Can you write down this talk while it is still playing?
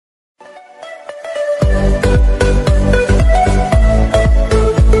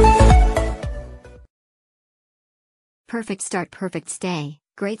Perfect start, perfect stay,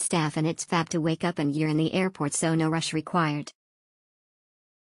 great staff, and it's fab to wake up and you're in the airport, so no rush required.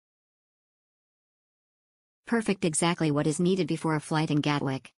 Perfect, exactly what is needed before a flight in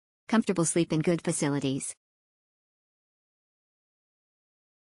Gatwick. Comfortable sleep and good facilities.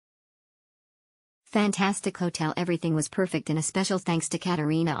 Fantastic hotel, everything was perfect, and a special thanks to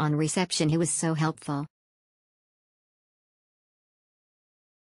Katerina on reception who was so helpful.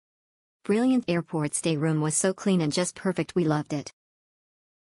 Brilliant airport stay, room was so clean and just perfect, we loved it.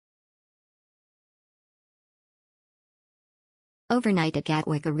 Overnight at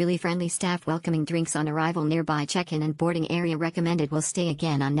Gatwick, a really friendly staff, welcoming drinks on arrival, nearby check-in and boarding area recommended. Will stay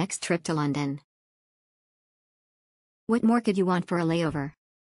again on next trip to London. What more could you want for a layover?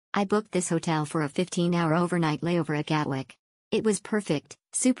 I booked this hotel for a 15-hour overnight layover at Gatwick. It was perfect,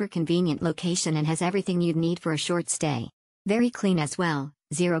 super convenient location, and has everything you'd need for a short stay. Very clean as well,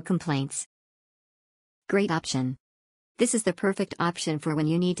 zero complaints. Great option. This is the perfect option for when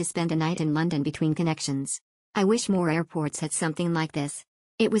you need to spend a night in London between connections. I wish more airports had something like this.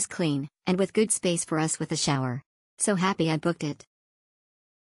 It was clean, and with good space for us with a shower. So happy I booked it.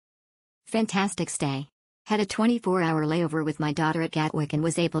 Fantastic stay. Had a 24-hour layover with my daughter at Gatwick and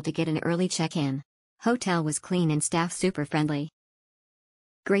was able to get an early check-in. Hotel was clean and staff super friendly.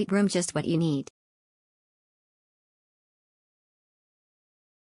 Great room, just what you need.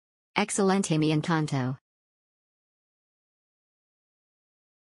 Excelente, mi encanto.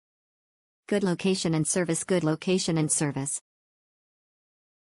 Good location and service, good location and service.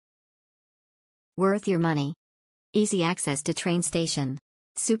 Worth your money. Easy access to train station.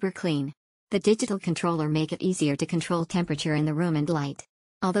 Super clean. The digital controller make it easier to control temperature in the room and light.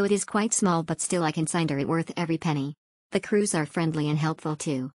 Although it is quite small, but still I consider it worth every penny. The crews are friendly and helpful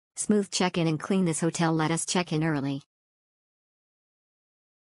too. Smooth check-in and clean. This hotel let us check in early.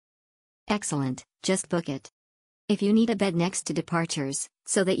 Excellent, just book it. If you need a bed next to departures,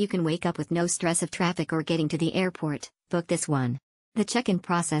 so that you can wake up with no stress of traffic or getting to the airport, book this one. The check-in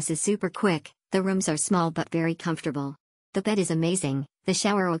process is super quick, the rooms are small but very comfortable. The bed is amazing, the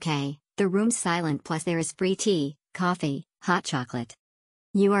shower okay, the room's silent, plus there is free tea, coffee, hot chocolate.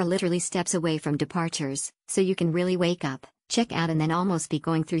 You are literally steps away from departures, so you can really wake up, check out, and then almost be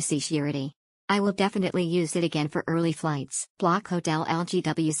going through security. I will definitely use it again for early flights. Bloc Hotel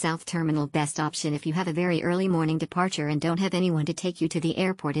LGW South Terminal, best option if you have a very early morning departure and don't have anyone to take you to the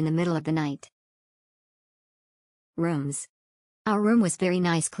airport in the middle of the night. Rooms. Our room was very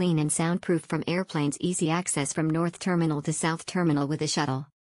nice, clean and soundproof from airplanes, easy access from North Terminal to South Terminal with a shuttle.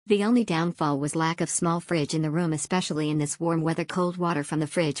 The only downfall was lack of small fridge in the room, especially in this warm weather. Cold water from the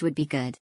fridge would be good.